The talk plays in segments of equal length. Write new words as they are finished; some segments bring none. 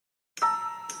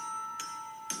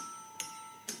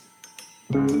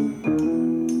Welcome,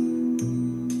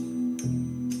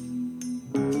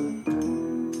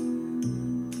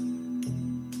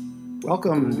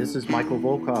 this is Michael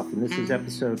Volkov, and this is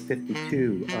episode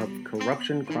 52 of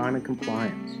Corruption, Crime, and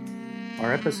Compliance.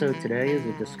 Our episode today is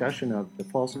a discussion of the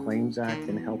False Claims Act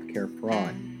and healthcare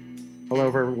fraud. Hello,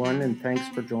 everyone, and thanks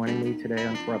for joining me today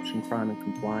on Corruption, Crime, and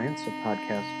Compliance, a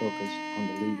podcast focused on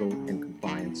the legal and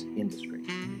compliance industry.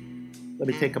 Let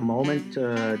me take a moment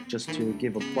just to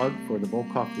give a plug for the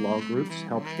Volkov Law Group's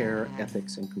Healthcare,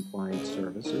 Ethics, and Compliance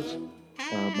Services.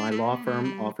 My law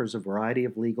firm offers a variety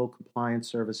of legal compliance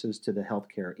services to the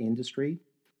healthcare industry.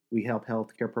 We help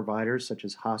healthcare providers such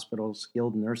as hospitals,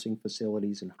 skilled nursing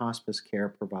facilities, and hospice care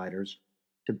providers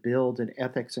to build an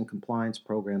ethics and compliance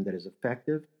program that is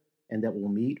effective and that will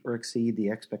meet or exceed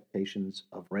the expectations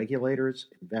of regulators,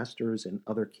 investors, and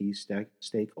other key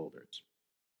stakeholders.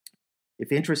 If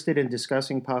interested in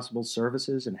discussing possible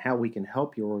services and how we can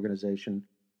help your organization,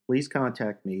 please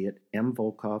contact me at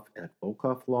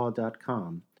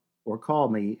mvolkov@volkovlaw.com or call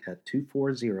me at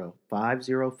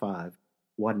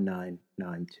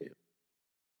 240-505-1992.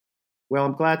 Well,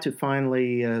 I'm glad to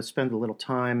finally spend a little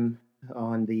time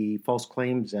on the False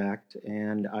Claims Act,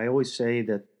 and I always say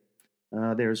that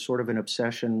there's sort of an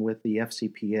obsession with the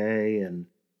FCPA and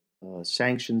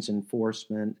sanctions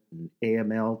enforcement and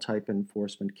AML-type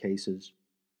enforcement cases.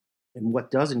 And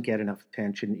what doesn't get enough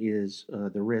attention is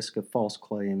the risk of False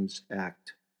Claims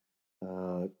Act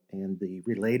and the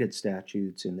related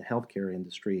statutes in the healthcare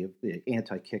industry of the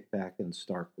anti-kickback and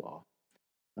Stark Law.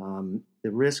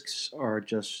 The risks are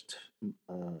just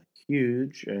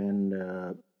huge and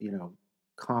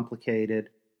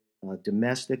complicated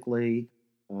domestically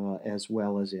as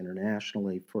well as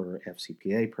internationally for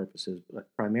FCPA purposes, but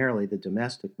primarily the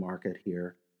domestic market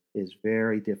here is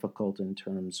very difficult in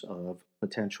terms of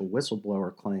potential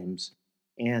whistleblower claims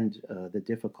and the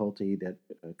difficulty that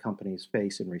companies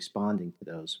face in responding to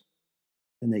those.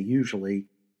 And they usually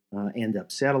end up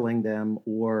settling them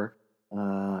or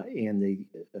and they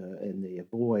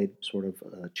avoid sort of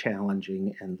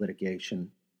challenging and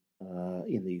litigation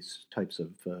in these types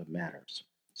of matters.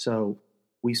 So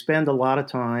we spend a lot of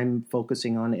time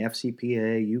focusing on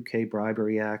FCPA, UK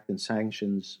Bribery Act, and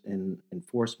sanctions and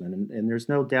enforcement. And there's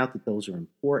no doubt that those are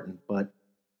important. But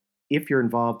if you're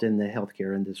involved in the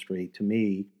healthcare industry, to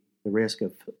me, the risk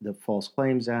of the False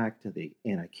Claims Act, the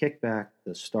anti-kickback,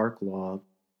 the Stark Law,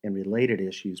 and related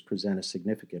issues present a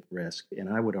significant risk. And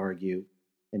I would argue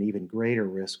an even greater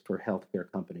risk for healthcare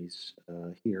companies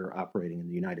here operating in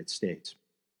the United States.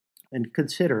 And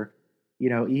consider,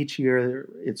 each year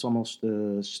it's almost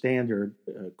a standard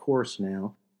course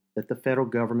now that the federal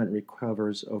government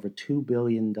recovers over $2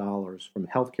 billion from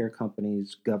healthcare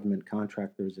companies, government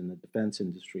contractors in the defense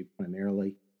industry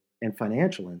primarily, and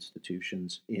financial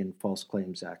institutions in False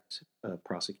Claims Act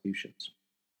prosecutions.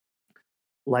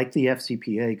 Like the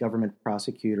FCPA, government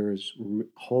prosecutors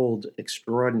hold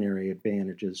extraordinary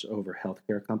advantages over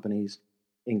healthcare companies,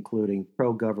 including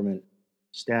pro-government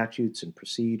statutes and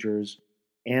procedures,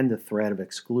 and the threat of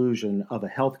exclusion of a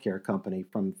healthcare company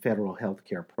from federal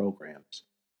healthcare programs,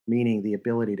 meaning the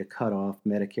ability to cut off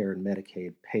Medicare and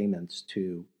Medicaid payments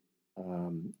to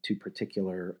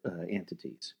particular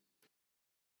entities.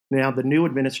 Now, the new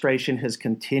administration has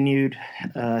continued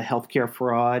healthcare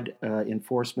fraud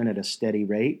enforcement at a steady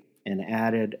rate and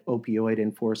added opioid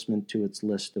enforcement to its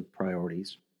list of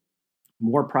priorities.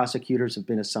 More prosecutors have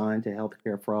been assigned to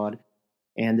healthcare fraud,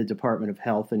 and the Department of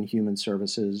Health and Human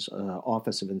Services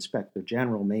Office of Inspector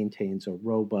General maintains a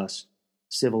robust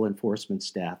civil enforcement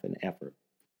staff and effort.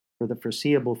 For the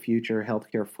foreseeable future,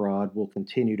 healthcare fraud will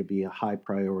continue to be a high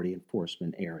priority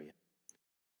enforcement area.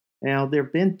 Now, there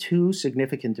have been two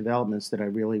significant developments that I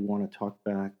really want to talk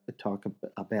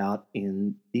about,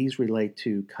 and these relate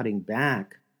to cutting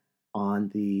back on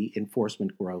the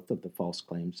enforcement growth of the False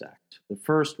Claims Act. The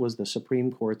first was the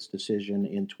Supreme Court's decision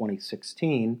in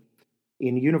 2016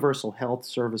 in Universal Health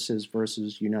Services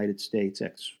versus United States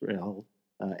ex rel.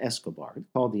 Escobar,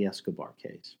 called the Escobar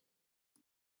case.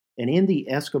 And in the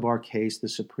Escobar case, the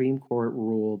Supreme Court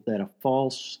ruled that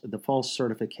the false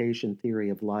certification theory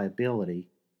of liability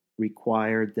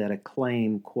required that a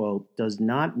claim, quote, does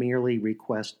not merely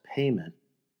request payment,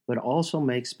 but also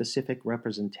make specific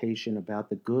representation about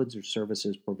the goods or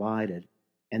services provided,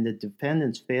 and the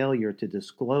defendant's failure to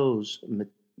disclose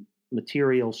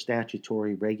material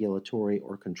statutory, regulatory,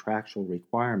 or contractual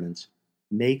requirements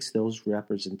makes those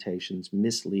representations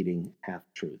misleading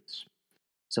half-truths.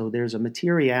 So there's a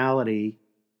materiality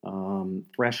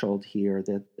threshold here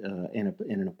that,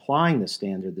 in applying the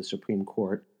standard, the Supreme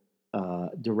Court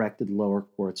directed lower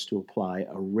courts to apply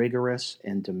a rigorous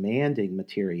and demanding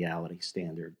materiality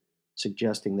standard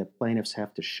suggesting that plaintiffs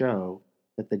have to show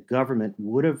that the government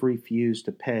would have refused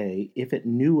to pay if it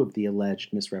knew of the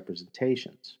alleged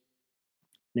misrepresentations.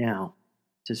 Now,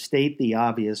 to state the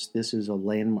obvious,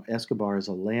 Escobar is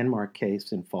a landmark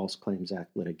case in False Claims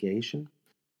Act litigation.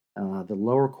 The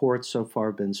lower courts so far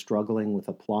have been struggling with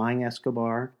applying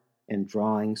Escobar and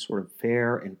drawing sort of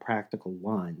fair and practical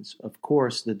lines. Of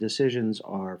course, the decisions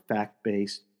are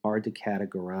fact-based, hard to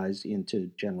categorize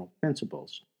into general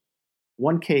principles.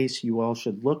 One case you all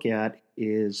should look at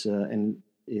is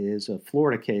a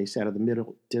Florida case out of the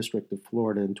Middle District of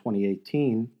Florida in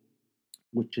 2018,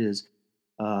 which is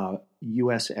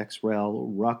U.S. ex rel.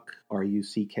 Ruck,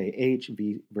 R-U-C-K-H,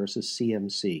 versus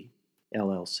CMC,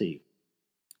 LLC.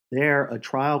 There, a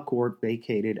trial court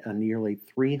vacated a nearly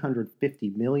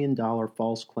 $350 million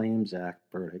False Claims Act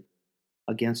verdict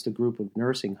against a group of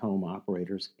nursing home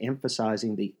operators,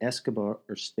 emphasizing the Escobar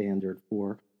standard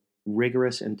for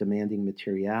rigorous and demanding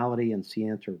materiality and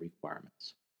scienter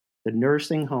requirements. The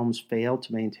nursing homes failed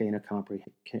to maintain a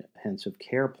comprehensive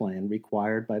care plan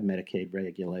required by Medicaid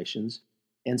regulations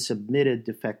and submitted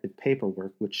defective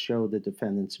paperwork which showed the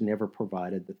defendants never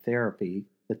provided the therapy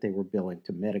that they were billing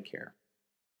to Medicare.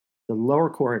 The lower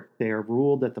court there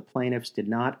ruled that the plaintiffs did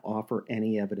not offer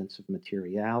any evidence of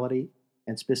materiality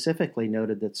and specifically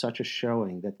noted that such a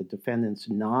showing that the defendants'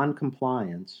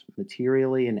 non-compliance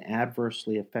materially and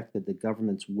adversely affected the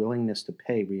government's willingness to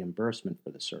pay reimbursement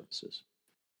for the services.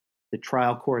 The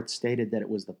trial court stated that it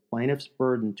was the plaintiff's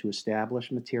burden to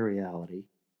establish materiality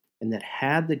and that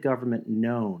had the government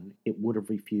known, it would have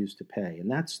refused to pay.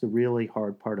 And that's the really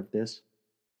hard part of this,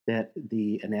 that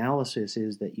the analysis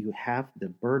is that the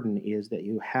burden is that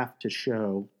you have to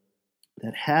show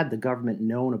that had the government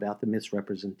known about the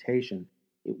misrepresentation,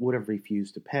 it would have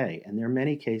refused to pay. And there are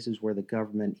many cases where the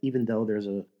government, even though there's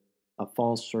a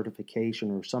false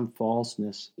certification or some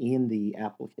falseness in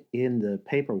the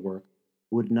paperwork,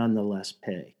 would nonetheless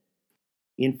pay.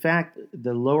 In fact,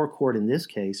 the lower court in this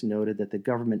case noted that the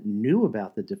government knew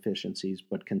about the deficiencies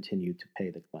but continued to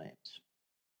pay the claims.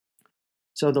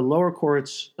 So the lower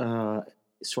courts,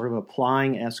 sort of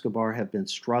applying Escobar, have been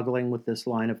struggling with this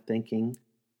line of thinking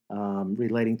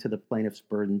relating to the plaintiff's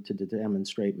burden to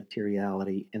demonstrate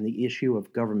materiality and the issue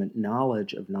of government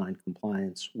knowledge of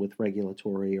noncompliance with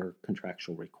regulatory or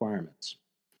contractual requirements.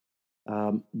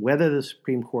 Whether the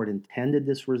Supreme Court intended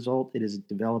this result, it has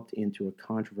developed into a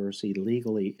controversy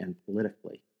legally and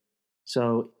politically.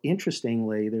 So,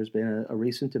 interestingly, there's been a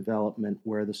recent development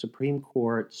where the Supreme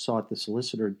Court sought the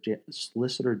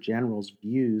Solicitor General's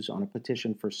views on a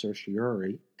petition for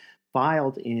certiorari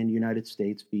filed in United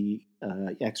States v.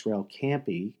 ex rel.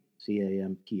 Campie,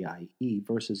 C-A-M-P-I-E,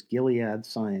 versus Gilead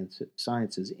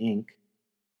Sciences, Inc.,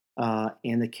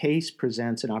 and the case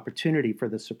presents an opportunity for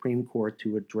the Supreme Court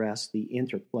to address the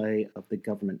interplay of the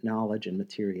government knowledge and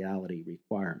materiality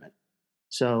requirement.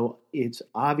 So it's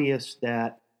obvious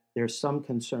that there's some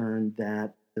concern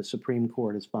that the Supreme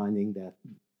Court is finding that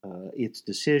its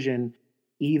decision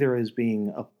either as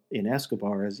being in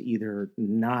Escobar as either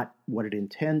not what it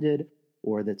intended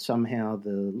or that somehow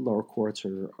the lower courts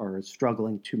are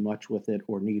struggling too much with it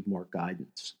or need more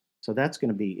guidance. So that's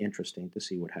going to be interesting to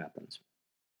see what happens.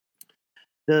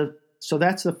 So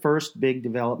that's the first big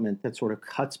development that sort of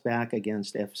cuts back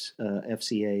against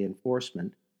FCA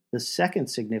enforcement. The second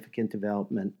significant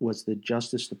development was the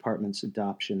Justice Department's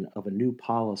adoption of a new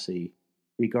policy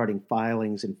regarding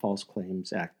filings in False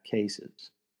Claims Act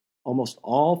cases. Almost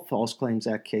all False Claims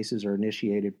Act cases are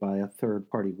initiated by a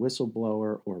third-party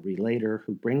whistleblower or relator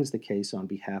who brings the case on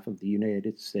behalf of the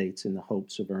United States in the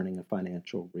hopes of earning a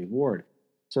financial reward.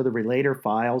 So the relator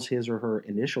files his or her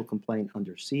initial complaint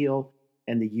under seal,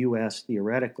 and the U.S.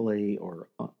 theoretically or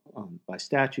by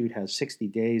statute has 60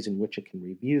 days in which it can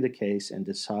review the case and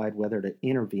decide whether to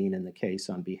intervene in the case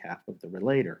on behalf of the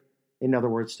relator. In other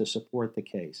words, to support the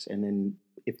case. And then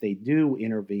if they do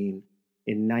intervene,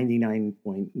 in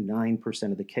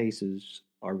 99.9% of the cases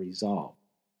are resolved.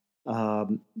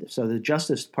 So the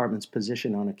Justice Department's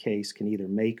position on a case can either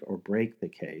make or break the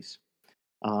case.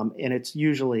 And it's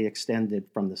usually extended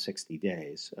from the 60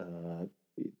 days.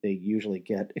 They usually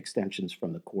get extensions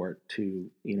from the court to,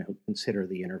 consider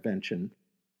the intervention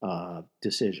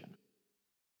decision.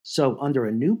 So under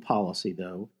a new policy,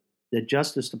 though, the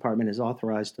Justice Department is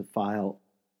authorized to file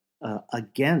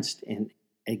against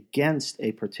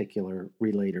a particular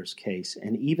relator's case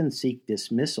and even seek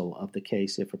dismissal of the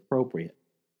case if appropriate.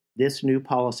 This new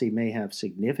policy may have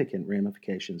significant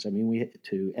ramifications,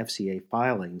 to FCA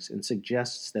filings and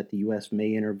suggests that the U.S.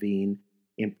 may intervene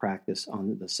in practice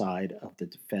on the side of the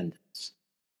defendants.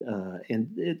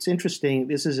 And it's interesting.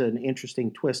 This is an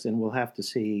interesting twist, and we'll have to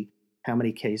see how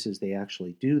many cases they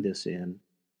actually do this in,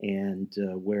 and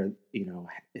where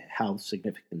how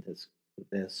significant this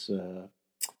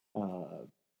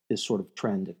this sort of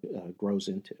trend grows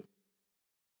into.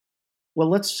 Well,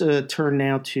 let's turn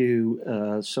now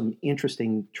to some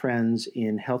interesting trends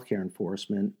in healthcare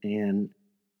enforcement. And,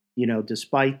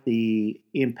 despite the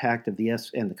impact of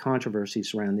and the controversy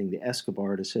surrounding the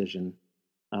Escobar decision,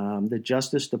 the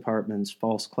Justice Department's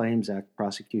False Claims Act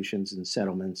prosecutions and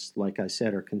settlements, like I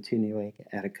said, are continuing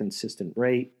at a consistent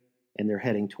rate, and they're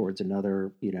heading towards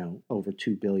another, over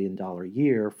 $2 billion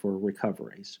year for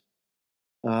recoveries.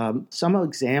 Some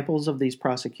examples of these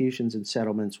prosecutions and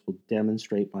settlements will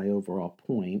demonstrate my overall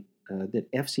point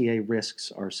that FCA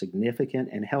risks are significant,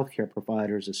 and healthcare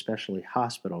providers, especially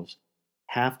hospitals,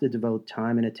 have to devote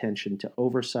time and attention to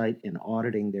oversight and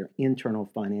auditing their internal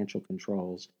financial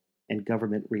controls and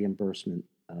government reimbursement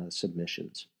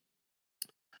submissions.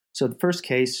 So the first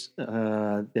case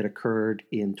that occurred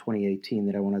in 2018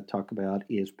 that I want to talk about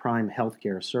is Prime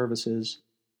Healthcare Services.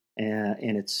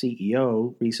 And its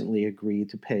CEO recently agreed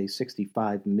to pay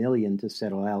 $65 million to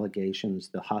settle allegations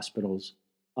the hospitals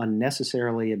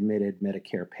unnecessarily admitted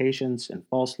Medicare patients and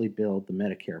falsely billed the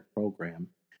Medicare program.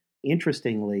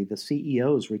 Interestingly, the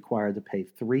CEO is required to pay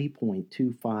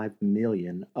 $3.25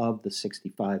 million of the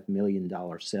 $65 million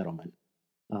settlement.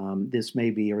 This may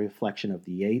be a reflection of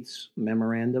the Yates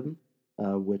Memorandum,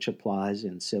 which applies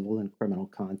in civil and criminal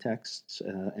contexts,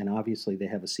 and obviously they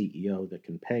have a CEO that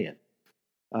can pay it.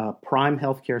 Prime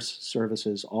Healthcare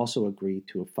Services also agreed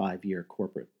to a 5-year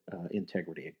corporate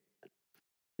integrity agreement.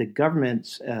 The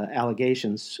government's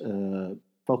allegations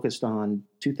focused on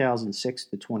 2006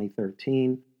 to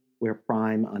 2013, where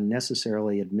Prime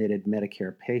unnecessarily admitted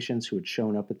Medicare patients who had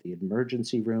shown up at the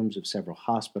emergency rooms of several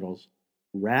hospitals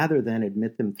rather than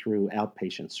admit them through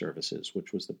outpatient services,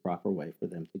 which was the proper way for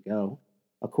them to go.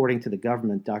 According to the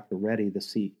government, Dr. Reddy, the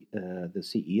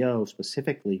CEO,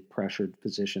 specifically pressured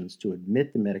physicians to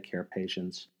admit the Medicare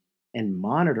patients and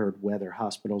monitored whether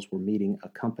hospitals were meeting a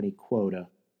company quota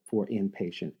for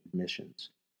inpatient admissions.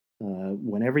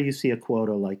 Whenever you see a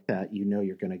quota like that, you know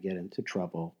you're going to get into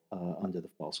trouble under the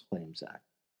False Claims Act.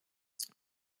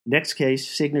 Next case,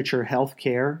 Signature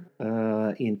Healthcare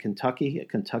in Kentucky. A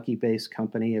Kentucky-based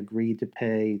company agreed to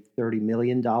pay $30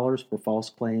 million for False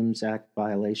Claims Act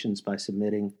violations by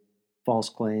submitting false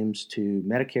claims to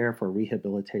Medicare for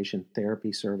rehabilitation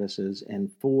therapy services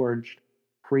and forged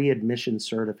pre-admission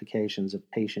certifications of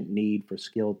patient need for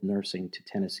skilled nursing to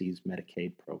Tennessee's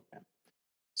Medicaid program.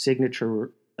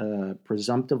 Signature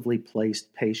presumptively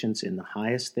placed patients in the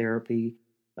highest therapy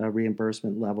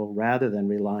reimbursement level rather than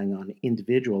relying on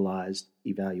individualized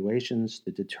evaluations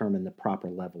to determine the proper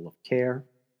level of care.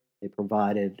 They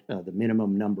provided the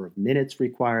minimum number of minutes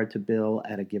required to bill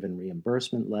at a given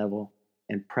reimbursement level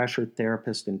and pressured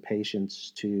therapists and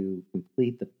patients to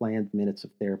complete the planned minutes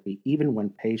of therapy even when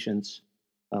patients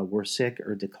were sick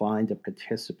or declined to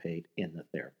participate in the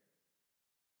therapy.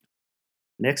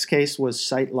 Next case was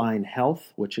Sightline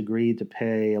Health, which agreed to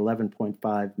pay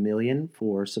 $11.5 million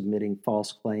for submitting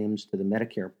false claims to the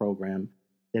Medicare program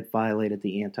that violated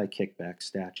the anti-kickback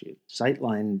statute.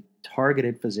 Sightline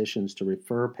targeted physicians to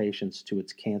refer patients to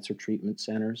its cancer treatment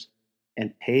centers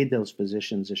and paid those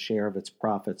physicians a share of its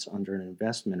profits under an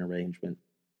investment arrangement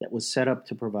that was set up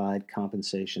to provide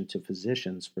compensation to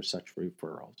physicians for such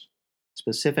referrals.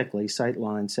 Specifically,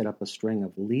 Sightline set up a string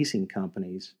of leasing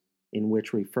companies in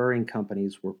which referring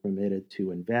companies were permitted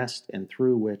to invest and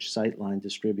through which Sightline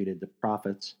distributed the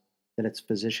profits that its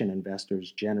physician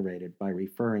investors generated by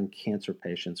referring cancer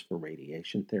patients for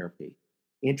radiation therapy.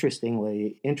 Interesting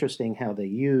how they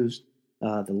used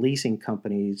the leasing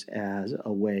companies as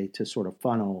a way to sort of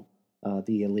funnel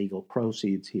the illegal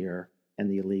proceeds here and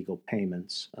the illegal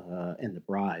payments and the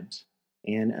bribes.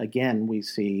 And again, we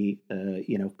see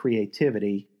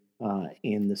creativity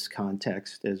in this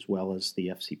context as well as the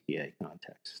FCPA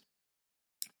context.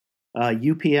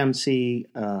 UPMC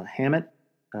Hammett,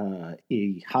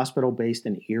 a hospital based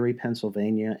in Erie,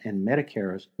 Pennsylvania, and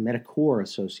Medicor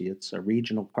Associates, a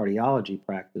regional cardiology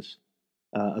practice,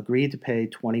 agreed to pay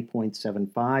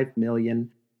 $20.75 million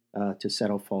to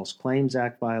settle False Claims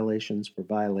Act violations for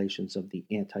violations of the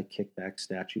anti-kickback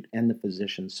statute and the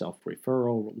physician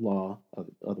self-referral law,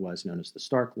 otherwise known as the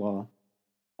Stark Law.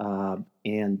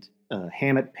 And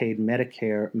Hammett paid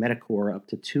Medicor up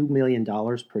to $2 million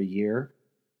per year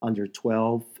under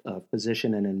 12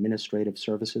 physician and administrative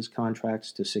services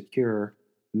contracts to secure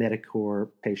Medicor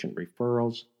patient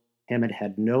referrals. Hammett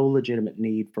had no legitimate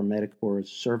need for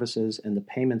Medicor's services, and the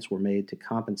payments were made to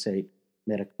compensate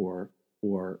Medicor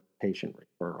for patient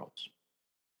referrals.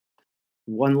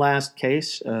 One last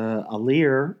case,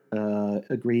 Alere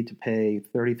agreed to pay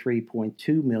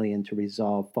 $33.2 million to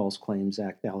resolve False Claims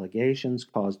Act allegations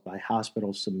caused by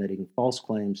hospitals submitting false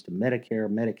claims to Medicare,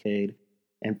 Medicaid,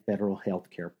 and federal health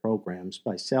care programs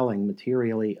by selling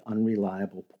materially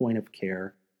unreliable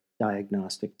point-of-care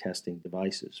diagnostic testing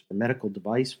devices. For medical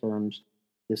device firms,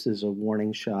 this is a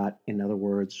warning shot. In other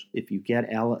words, if you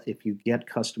get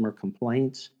customer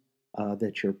complaints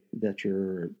that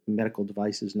your medical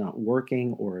device is not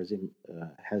working or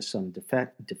has some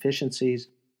deficiencies,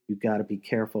 you've got to be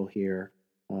careful here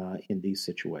in these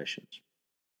situations.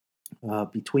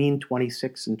 Between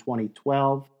 2006 and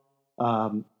 2012,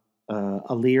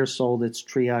 Alere sold its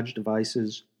triage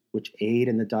devices, which aid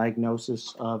in the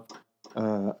diagnosis of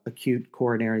acute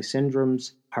coronary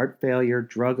syndromes, heart failure,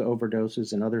 drug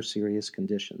overdoses, and other serious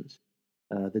conditions.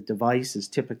 The device is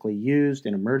typically used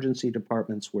in emergency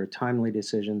departments where timely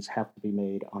decisions have to be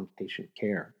made on patient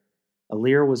care.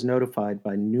 Alere was notified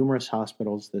by numerous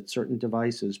hospitals that certain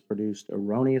devices produced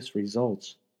erroneous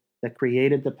results that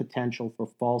created the potential for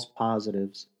false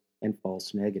positives and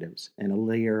false negatives, and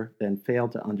Alere then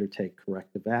failed to undertake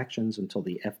corrective actions until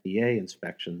the FDA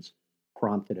inspections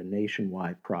prompted a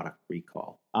nationwide product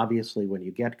recall. Obviously, when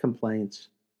you get complaints,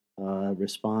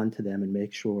 respond to them and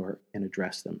make sure and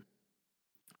address them.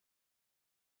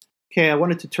 Okay, I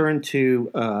wanted to turn to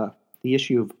the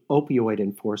issue of opioid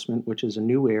enforcement, which is a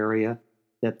new area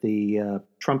that the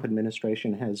Trump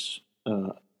administration has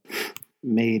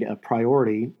made a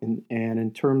priority, and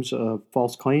in terms of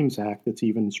False Claims Act, it's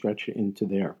even stretched into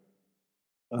there.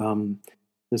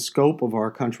 The scope of our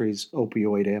country's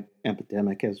opioid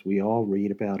epidemic, as we all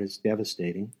read about, is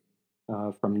devastating.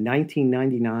 From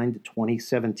 1999 to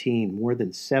 2017, more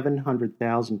than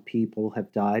 700,000 people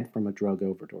have died from a drug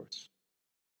overdose.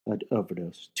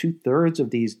 2/3 of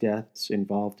these deaths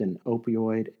involved an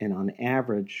opioid, and on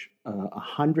average,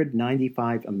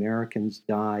 195 Americans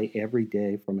die every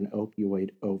day from an opioid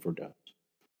overdose.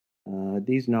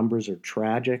 These numbers are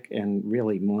tragic and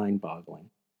really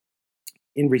mind-boggling.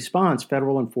 In response,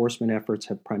 federal enforcement efforts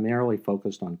have primarily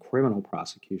focused on criminal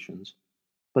prosecutions,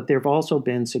 but there have also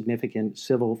been significant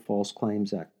civil False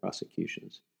Claims Act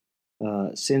prosecutions.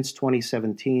 Since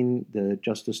 2017, the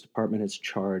Justice Department has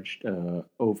charged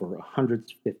over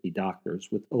 150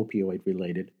 doctors with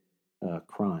opioid-related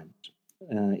crimes.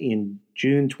 In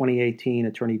June 2018,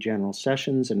 Attorney General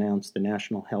Sessions announced the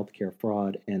National Healthcare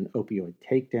Fraud and Opioid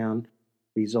Takedown,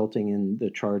 resulting in the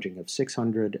charging of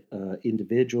 600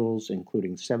 individuals,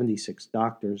 including 76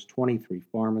 doctors, 23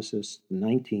 pharmacists,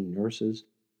 19 nurses,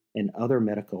 and other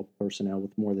medical personnel,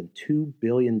 with more than $2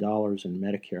 billion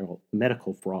in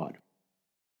medical fraud.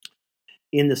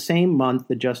 In the same month,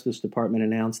 the Justice Department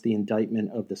announced the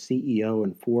indictment of the CEO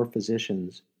and 4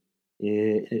 physicians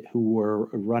who were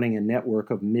running a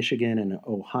network of Michigan and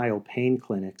Ohio pain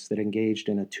clinics that engaged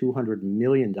in a $200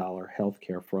 million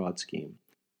healthcare fraud scheme.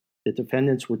 The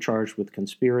defendants were charged with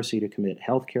conspiracy to commit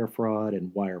healthcare fraud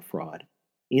and wire fraud.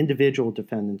 Individual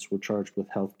defendants were charged with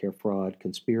healthcare fraud,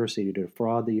 conspiracy to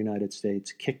defraud the United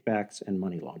States, kickbacks, and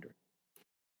money laundering.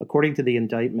 According to the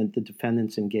indictment, the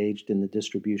defendants engaged in the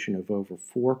distribution of over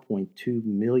 4.2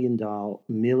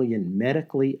 million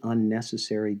medically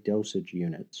unnecessary dosage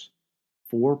units.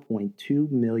 4.2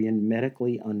 million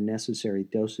medically unnecessary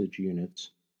dosage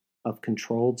units of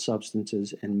controlled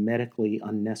substances and medically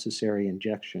unnecessary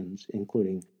injections,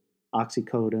 including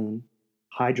oxycodone,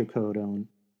 hydrocodone,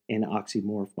 and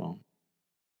oxymorphone.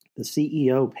 The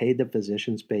CEO paid the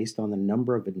physicians based on the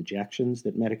number of injections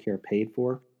that Medicare paid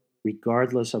for,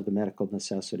 regardless of the medical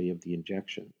necessity of the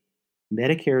injection.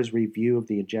 Medicare's review of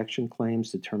the injection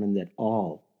claims determined that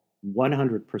all,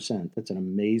 100%, that's an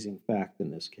amazing fact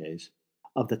in this case,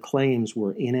 of the claims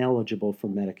were ineligible for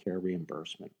Medicare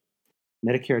reimbursement.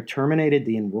 Medicare terminated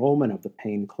the enrollment of the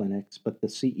pain clinics, but the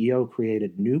CEO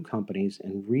created new companies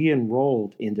and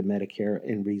re-enrolled into Medicare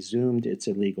and resumed its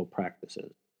illegal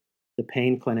practices. The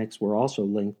pain clinics were also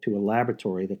linked to a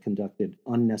laboratory that conducted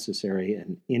unnecessary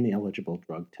and ineligible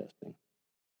drug testing.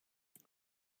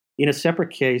 In a separate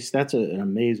case, that's an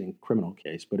amazing criminal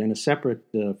case, but in a separate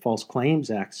False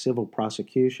Claims Act civil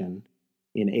prosecution,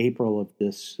 in April of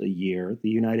this year, the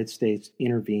United States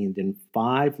intervened in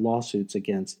 5 lawsuits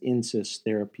against Insys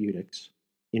Therapeutics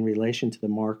in relation to the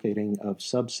marketing of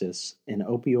Subsys, an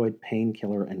opioid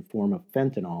painkiller and form of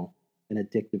fentanyl, an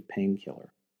addictive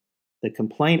painkiller. The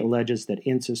complaint alleges that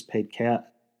Insys paid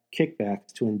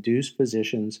kickbacks to induce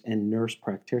physicians and nurse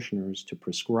practitioners to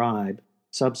prescribe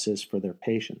Subsys for their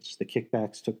patients. The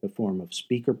kickbacks took the form of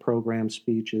speaker program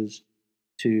speeches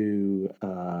to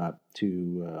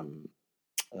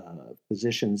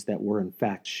physicians that were in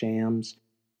fact shams,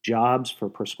 jobs for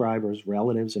prescribers'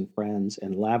 relatives and friends,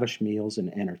 and lavish meals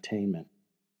and entertainment.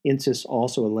 Insys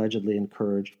also allegedly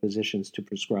encouraged physicians to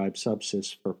prescribe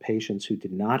Subsys for patients who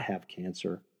did not have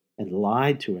cancer and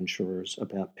lied to insurers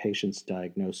about patients'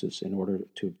 diagnosis in order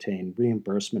to obtain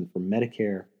reimbursement from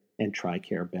Medicare and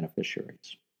TRICARE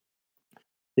beneficiaries.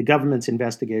 The government's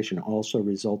investigation also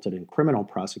resulted in criminal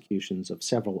prosecutions of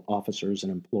several officers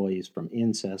and employees from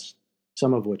Insys,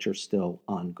 some of which are still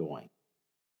ongoing.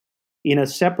 In a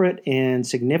separate and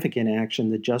significant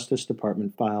action, the Justice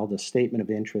Department filed a statement of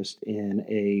interest in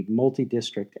a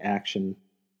multi-district action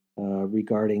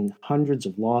regarding hundreds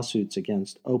of lawsuits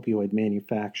against opioid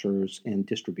manufacturers and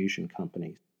distribution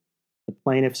companies. The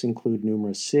plaintiffs include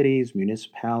numerous cities,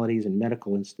 municipalities, and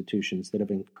medical institutions that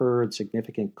have incurred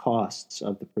significant costs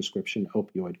of the prescription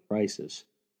opioid crisis,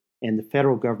 and the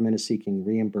federal government is seeking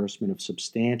reimbursement of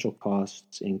substantial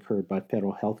costs incurred by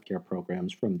federal health care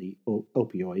programs from the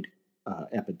opioid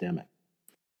epidemic.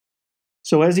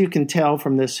 So as you can tell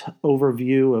from this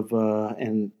overview of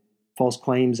and False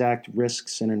Claims Act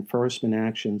risks and enforcement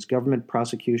actions, government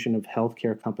prosecution of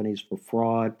healthcare companies for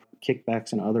fraud,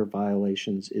 kickbacks, and other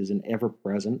violations is an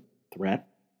ever-present threat.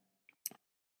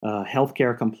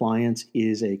 Healthcare compliance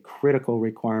is a critical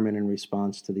requirement in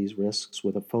response to these risks,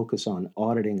 with a focus on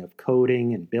auditing of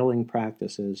coding and billing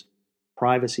practices,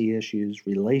 privacy issues,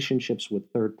 relationships with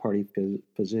third-party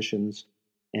physicians,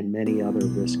 and many other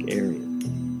risk areas.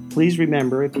 Please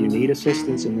remember, if you need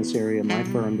assistance in this area, my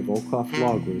firm, the Volkoff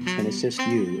Law Group, can assist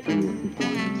you and your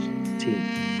compliance team.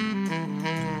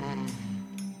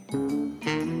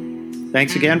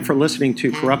 Thanks again for listening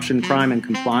to Corruption, Crime, and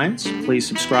Compliance. Please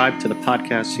subscribe to the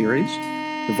podcast series.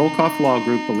 The Volkoff Law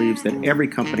Group believes that every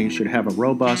company should have a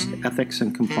robust ethics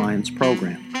and compliance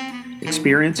program.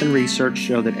 Experience and research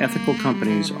show that ethical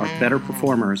companies are better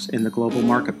performers in the global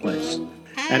marketplace.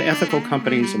 At ethical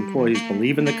companies, employees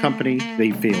believe in the company,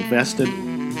 they feel vested,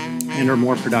 and are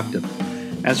more productive.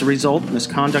 As a result,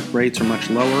 misconduct rates are much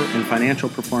lower and financial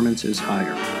performance is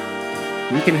higher.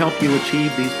 We can help you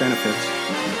achieve these benefits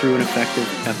through an effective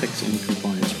ethics and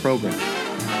compliance program.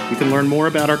 You can learn more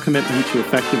about our commitment to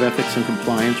effective ethics and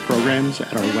compliance programs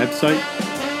at our website,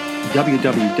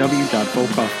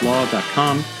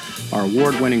 www.volkofflaw.com, our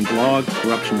award-winning blog,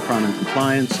 Corruption, Crime, and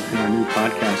Compliance, and our new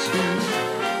podcast series.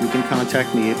 You can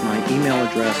contact me at my email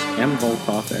address,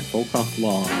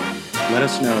 mvolkoff@volkofflaw. Let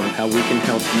us know how we can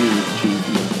help you achieve